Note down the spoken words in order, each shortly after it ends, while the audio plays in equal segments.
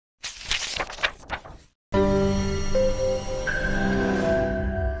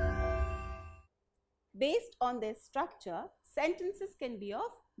on their structure, sentences can be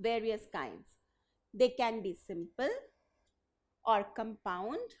of various kinds. They can be simple or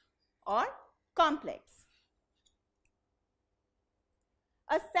compound or complex.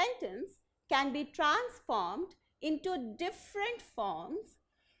 A sentence can be transformed into different forms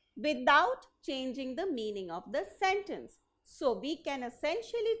without changing the meaning of the sentence. So, we can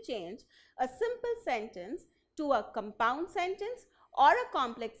essentially change a simple sentence to a compound sentence or a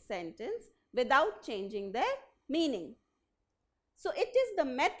complex sentence without changing their meaning. So, it is the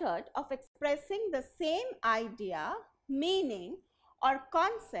method of expressing the same idea, meaning or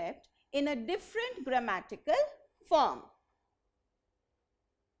concept in a different grammatical form.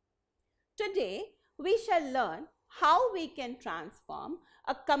 Today, we shall learn how we can transform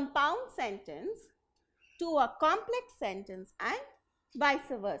a compound sentence to a complex sentence and vice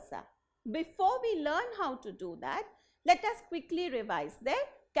versa. Before we learn how to do that, let us quickly revise their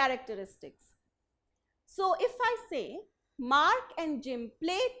characteristics. So, if I say, Mark and Jim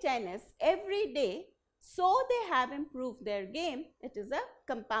play tennis every day, so they have improved their game, it is a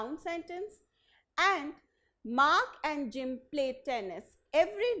compound sentence. And Mark and Jim play tennis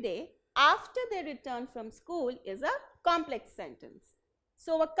every day after they return from school is a complex sentence.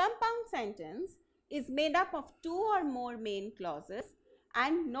 So, a compound sentence is made up of two or more main clauses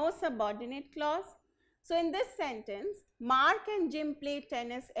and no subordinate clause. So, in this sentence, Mark and Jim play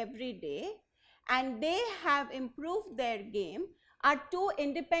tennis every day and they have improved their game are two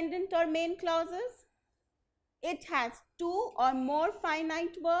independent or main clauses. It has two or more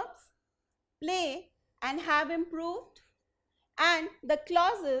finite verbs, play and have improved, and the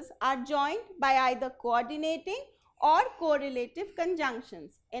clauses are joined by either coordinating or correlative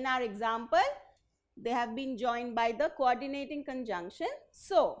conjunctions. In our example, they have been joined by the coordinating conjunction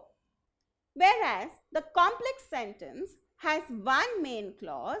so. Whereas the complex sentence has one main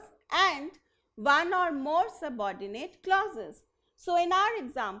clause and one or more subordinate clauses. So, in our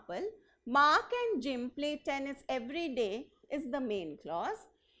example, Mark and Jim play tennis every day is the main clause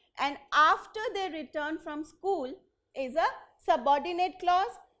and after they return from school is a subordinate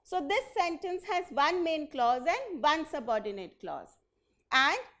clause. So, this sentence has one main clause and one subordinate clause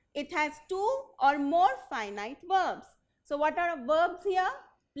and it has two or more finite verbs. So, what are verbs here?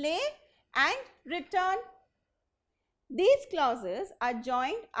 Play and return. These clauses are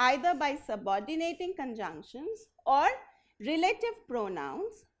joined either by subordinating conjunctions or relative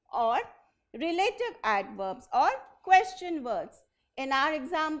pronouns or relative adverbs or question words. In our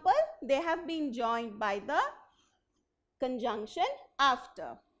example, they have been joined by the conjunction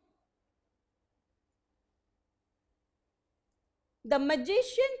after. The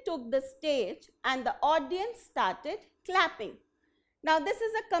magician took the stage and the audience started clapping. Now, this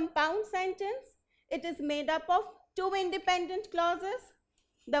is a compound sentence. It is made up of two independent clauses.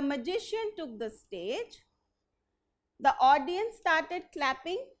 The magician took the stage, the audience started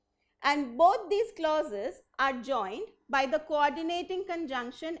clapping, and both these clauses are joined by the coordinating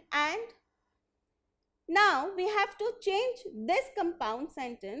conjunction and. Now, we have to change this compound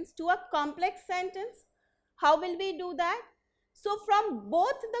sentence to a complex sentence. How will we do that? So, from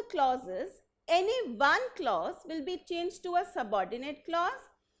both the clauses, any one clause will be changed to a subordinate clause,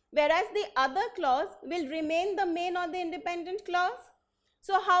 whereas the other clause will remain the main or the independent clause.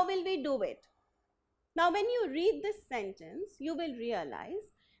 So, how will we do it? Now, when you read this sentence, you will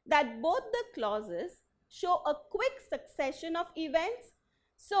realize that both the clauses show a quick succession of events.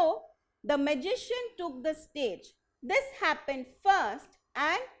 So, the magician took the stage. This happened first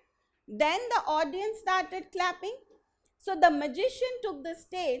and then the audience started clapping. So, the magician took the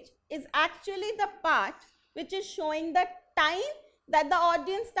stage is actually the part which is showing the time that the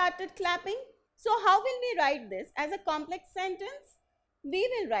audience started clapping. So, how will we write this as a complex sentence? We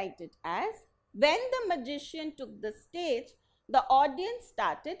will write it as when the magician took the stage, the audience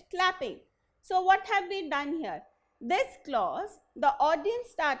started clapping. So, what have we done here? This clause, the audience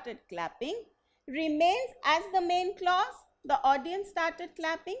started clapping, remains as the main clause, the audience started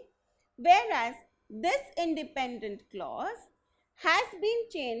clapping, whereas this independent clause has been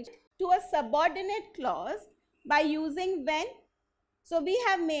changed to a subordinate clause by using when. So, we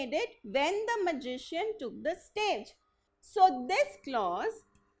have made it when the magician took the stage. So, this clause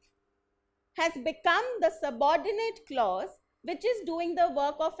has become the subordinate clause which is doing the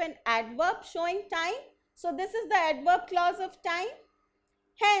work of an adverb showing time. So, this is the adverb clause of time.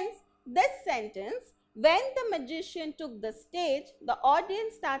 Hence, this sentence, when the magician took the stage, the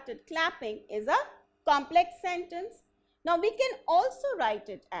audience started clapping is a complex sentence. Now, we can also write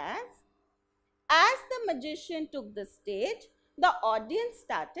it as the magician took the stage, the audience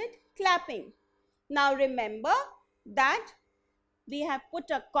started clapping. Now, remember that we have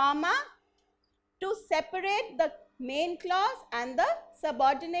put a comma to separate the main clause and the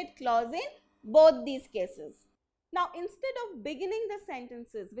subordinate clause in both these cases. Now, instead of beginning the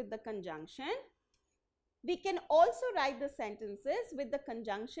sentences with the conjunction, we can also write the sentences with the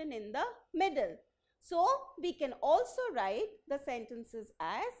conjunction in the middle. So, we can also write the sentences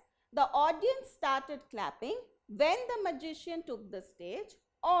as the audience started clapping when the magician took the stage,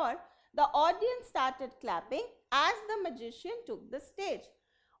 or the audience started clapping as the magician took the stage.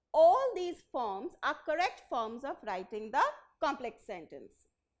 All these forms are correct forms of writing the complex sentence.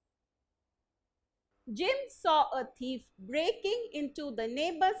 Jim saw a thief breaking into the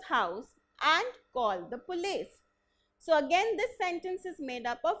neighbor's house and called the police. So again, this sentence is made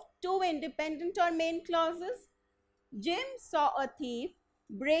up of two independent or main clauses. Jim saw a thief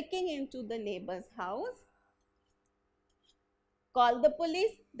breaking into the neighbor's house, called the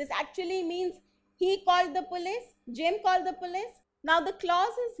police. This actually means he called the police, Jim called the police. Now the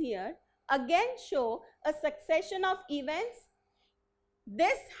clauses here again show a succession of events.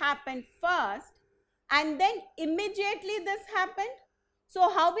 This happened first and then immediately this happened. So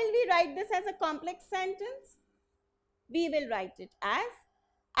how will we write this as a complex sentence? We will write it as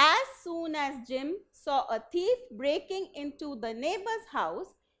soon as Jim saw a thief breaking into the neighbor's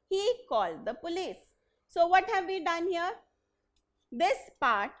house, he called the police. So what have we done here? This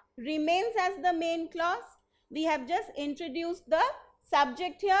part remains as the main clause. We have just introduced the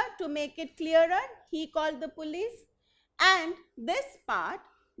subject here to make it clearer. He called the police. And this part,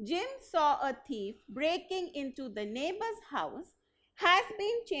 Jim saw a thief breaking into the neighbor's house, has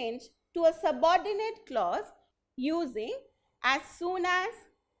been changed to a subordinate clause using as soon as.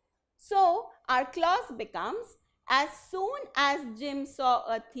 So, our clause becomes as soon as Jim saw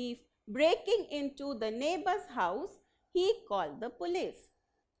a thief breaking into the neighbor's house, he called the police.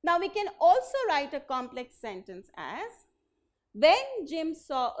 Now, we can also write a complex sentence as when Jim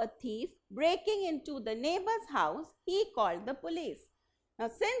saw a thief breaking into the neighbor's house, he called the police. Now,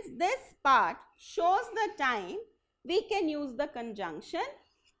 since this part shows the time, we can use the conjunction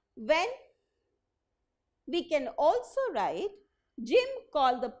when. We can also write Jim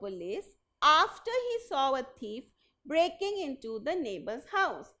called the police after he saw a thief breaking into the neighbor's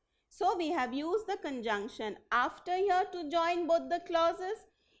house. So, we have used the conjunction after here to join both the clauses.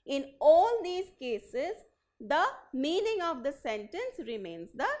 In all these cases, the meaning of the sentence remains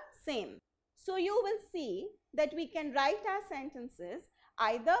the same. So, you will see that we can write our sentences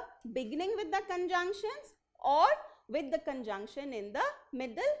either beginning with the conjunctions or with the conjunction in the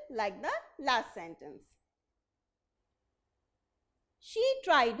middle, like the last sentence. She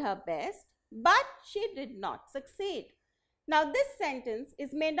tried her best, but she did not succeed. Now, this sentence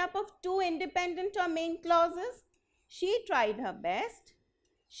is made up of two independent or main clauses. She tried her best,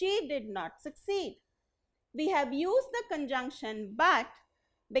 she did not succeed. We have used the conjunction but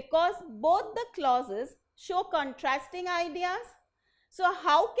because both the clauses show contrasting ideas. So,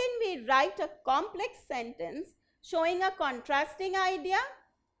 how can we write a complex sentence showing a contrasting idea?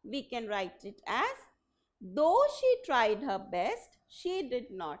 We can write it as though she tried her best, she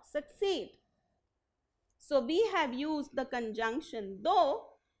did not succeed. So, we have used the conjunction though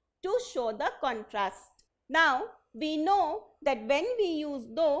to show the contrast. Now, we know that when we use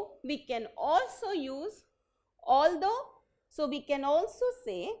though, we can also use although. So, we can also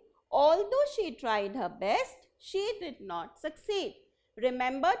say although she tried her best, she did not succeed.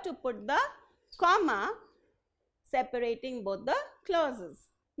 Remember to put the comma separating both the clauses.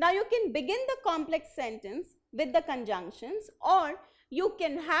 Now, you can begin the complex sentence with the conjunctions, or you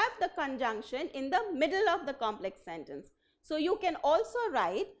can have the conjunction in the middle of the complex sentence. So, you can also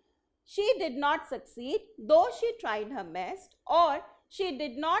write she did not succeed though she tried her best, or she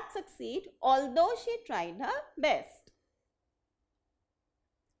did not succeed although she tried her best.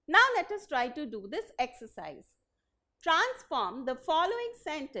 Now, let us try to do this exercise. Transform the following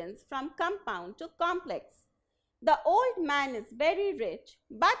sentence from compound to complex. The old man is very rich,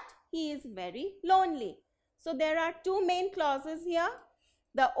 but he is very lonely. So, there are two main clauses here.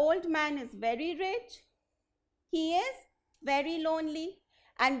 The old man is very rich, he is very lonely,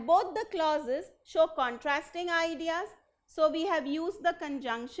 and both the clauses show contrasting ideas. So, we have used the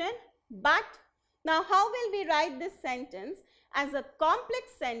conjunction but. Now, how will we write this sentence as a complex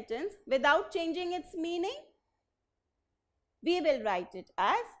sentence without changing its meaning? We will write it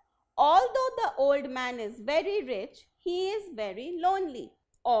as although the old man is very rich, he is very lonely,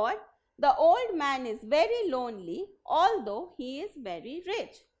 or the old man is very lonely although he is very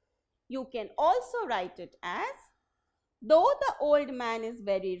rich. You can also write it as though the old man is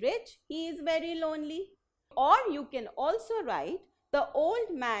very rich, he is very lonely, or you can also write the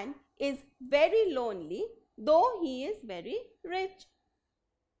old man is very lonely though he is very rich.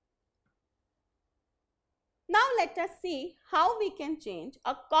 Now let us see how we can change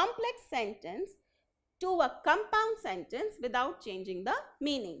a complex sentence to a compound sentence without changing the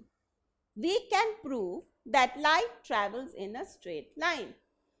meaning. We can prove that light travels in a straight line.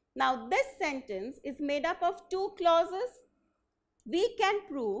 Now this sentence is made up of two clauses. We can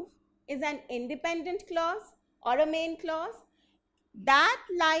prove is an independent clause or a main clause. That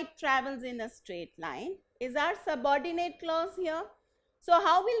light travels in a straight line is our subordinate clause here. So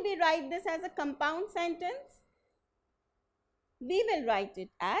how will we write this as a compound sentence? We will write it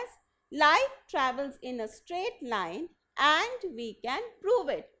as light travels in a straight line and we can prove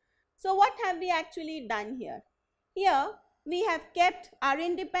it. So what have we actually done here? Here we have kept our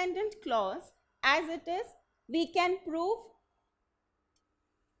independent clause as it is. We can prove,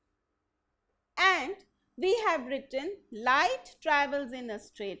 and we have written light travels in a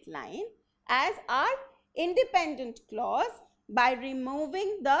straight line as our independent clause by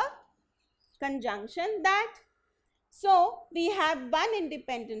removing the conjunction that. So we have one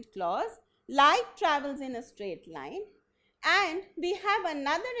independent clause, light travels in a straight line, and we have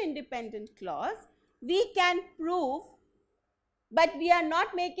another independent clause, we can prove, but we are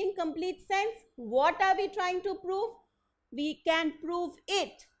not making complete sense. What are we trying to prove? We can prove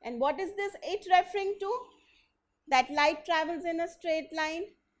it. And what is this it referring to? That light travels in a straight line.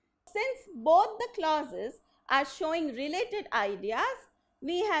 Since both the clauses are showing related ideas,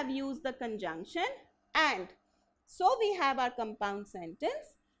 we have used the conjunction and. So we have our compound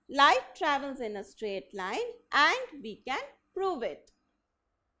sentence, light travels in a straight line and we can prove it.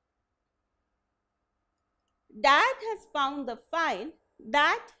 Dad has found the file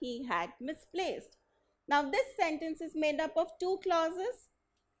that he had misplaced. Now this sentence is made up of two clauses.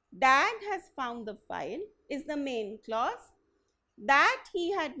 Dad has found the file is the main clause. That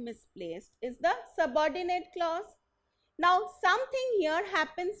he had misplaced is the subordinate clause. Now something here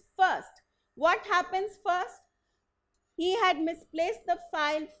happens first. What happens first? He had misplaced the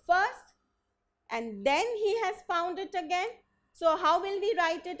file first and then he has found it again. So how will we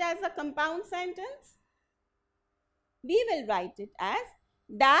write it as a compound sentence? We will write it as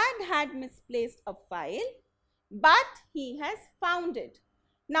Dad had misplaced a file but he has found it.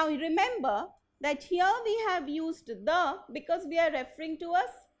 Now remember that here we have used the because we are referring to a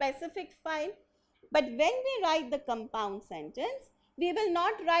specific file. But when we write the compound sentence, we will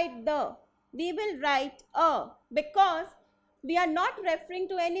not write the. We will write a because we are not referring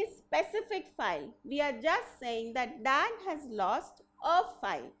to any specific file. We are just saying that Dad has lost a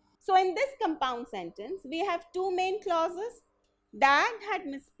file. So in this compound sentence, we have two main clauses. Dad had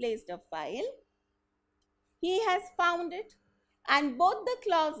misplaced a file. He has found it. And both the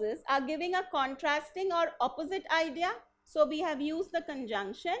clauses are giving a contrasting or opposite idea. So we have used the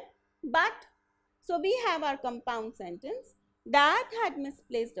conjunction but. So we have our compound sentence. Dad had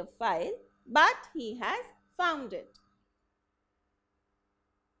misplaced a file but he has found it.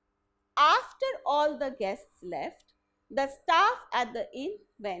 After all the guests left, the staff at the inn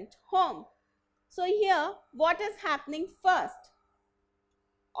went home. So here what is happening first?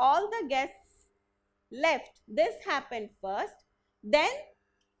 All the guests left. This happened first. Then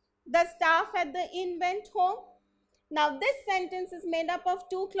the staff at the inn went home. Now this sentence is made up of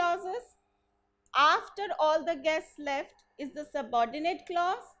two clauses. After all the guests left is the subordinate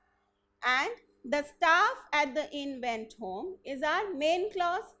clause and the staff at the inn went home is our main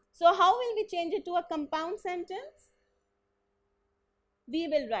clause. So how will we change it to a compound sentence? We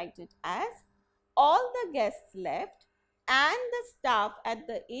will write it as all the guests left and the staff at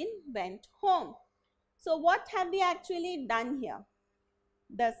the inn went home. So what have we actually done here?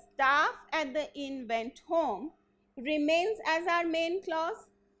 The staff at the inn went home remains as our main clause.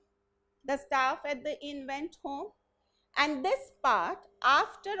 The staff at the inn went home. And this part,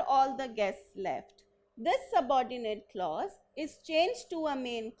 after all the guests left, this subordinate clause is changed to a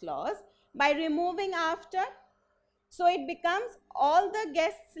main clause by removing after. So it becomes all the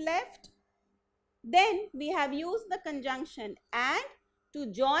guests left. Then we have used the conjunction and to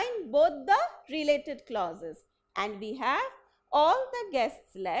join both the related clauses. And we have all the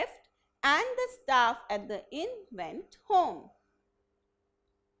guests left and the staff at the inn went home.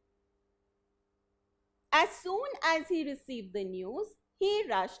 As soon as he received the news, he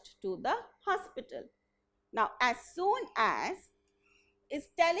rushed to the hospital. Now, as soon as is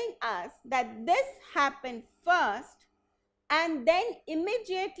telling us that this happened first and then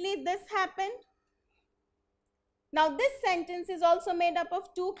immediately this happened. Now, this sentence is also made up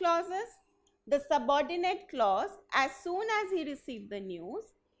of two clauses. The subordinate clause, as soon as he received the news,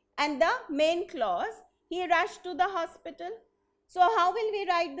 and the main clause, he rushed to the hospital. So, how will we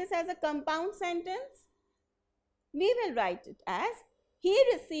write this as a compound sentence? We will write it as he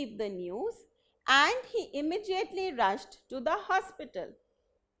received the news and he immediately rushed to the hospital.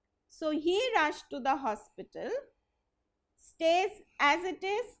 So he rushed to the hospital stays as it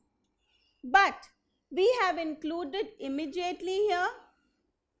is, but we have included immediately here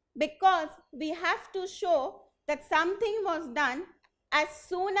because we have to show that something was done as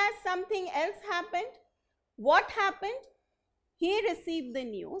soon as something else happened. What happened? He received the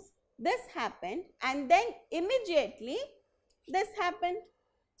news, this happened, and then immediately this happened.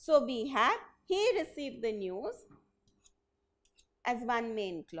 So we have he received the news as one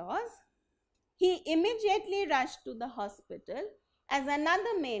main clause. He immediately rushed to the hospital as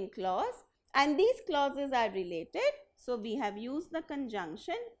another main clause, and these clauses are related. So we have used the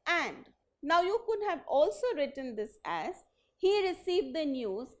conjunction and. Now you could have also written this as he received the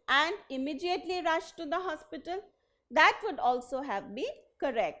news and immediately rushed to the hospital. That would also have been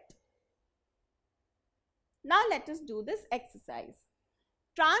correct. Now let us do this exercise.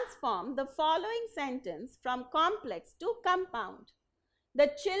 Transform the following sentence from complex to compound. The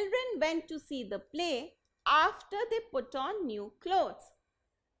children went to see the play after they put on new clothes.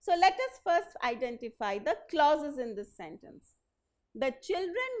 So let us first identify the clauses in this sentence. The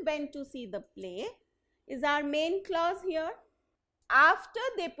children went to see the play is our main clause here. After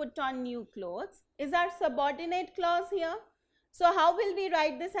they put on new clothes is our subordinate clause here. So how will we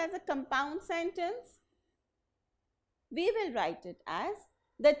write this as a compound sentence? We will write it as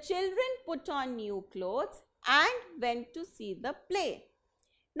the children put on new clothes and went to see the play.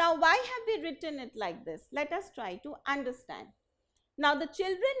 Now why have we written it like this? Let us try to understand. Now the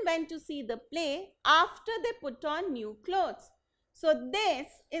children went to see the play after they put on new clothes. So this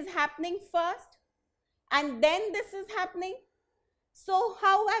is happening first and then this is happening. So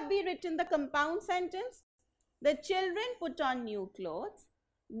how have we written the compound sentence? The children put on new clothes,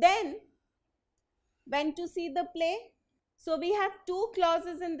 then went to see the play. So we have two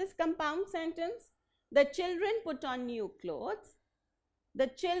clauses in this compound sentence. The children put on new clothes. The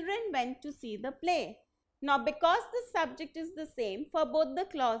children went to see the play. Now because the subject is the same for both the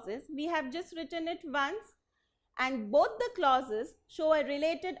clauses, we have just written it once and both the clauses show a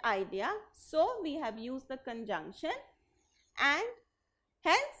related idea. So we have used the conjunction and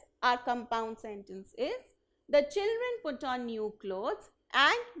hence our compound sentence is the children put on new clothes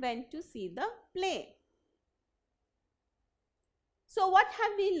and went to see the play. So what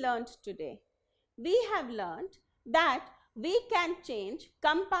have we learned today? We have learned that we can change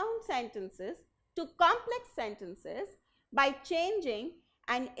compound sentences to complex sentences by changing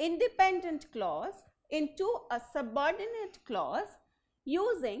an independent clause into a subordinate clause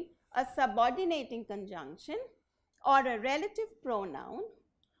using a subordinating conjunction or a relative pronoun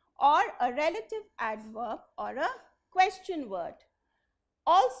or a relative adverb or a question word.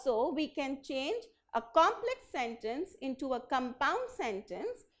 Also, we can change a complex sentence into a compound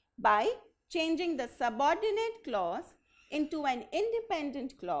sentence by changing the subordinate clause into an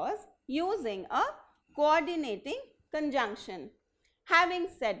independent clause using a coordinating conjunction. Having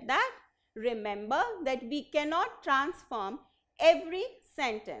said that, remember that we cannot transform every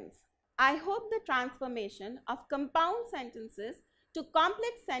sentence. I hope the transformation of compound sentences to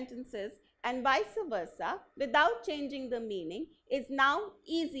complex sentences and vice versa without changing the meaning is now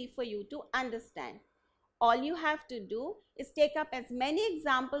easy for you to understand. All you have to do is take up as many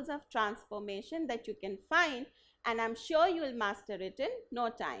examples of transformation that you can find, and I'm sure you will master it in no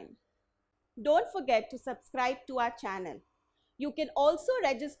time. Don't forget to subscribe to our channel. You can also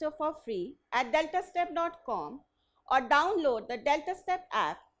register for free at DeltaStep.com or download the DeltaStep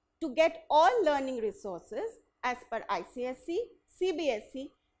app to get all learning resources as per ICSE,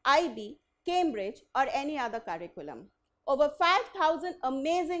 CBSE, IB, Cambridge or any other curriculum. Over 5,000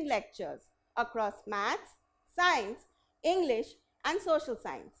 amazing lectures across maths, science, English and social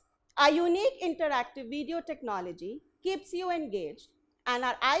science. Our unique interactive video technology keeps you engaged, and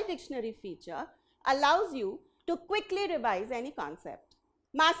our iDictionary feature allows you to quickly revise any concept.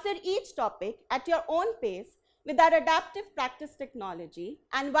 Master each topic at your own pace with our adaptive practice technology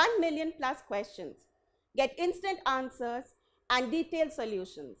and 1 million plus questions. Get instant answers and detailed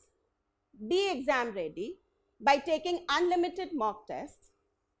solutions. Be exam ready by taking unlimited mock tests,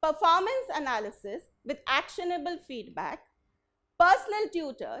 performance analysis with actionable feedback, personal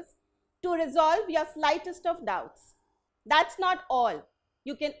tutors to resolve your slightest of doubts. That's not all.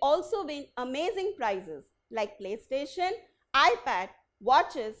 You can also win amazing prizes like PlayStation, iPad,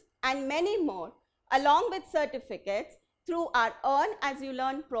 watches and many more along with certificates through our Earn As You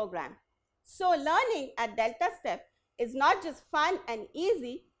Learn program. So learning at DeltaStep is not just fun and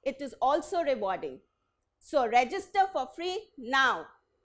easy, it is also rewarding. So register for free now.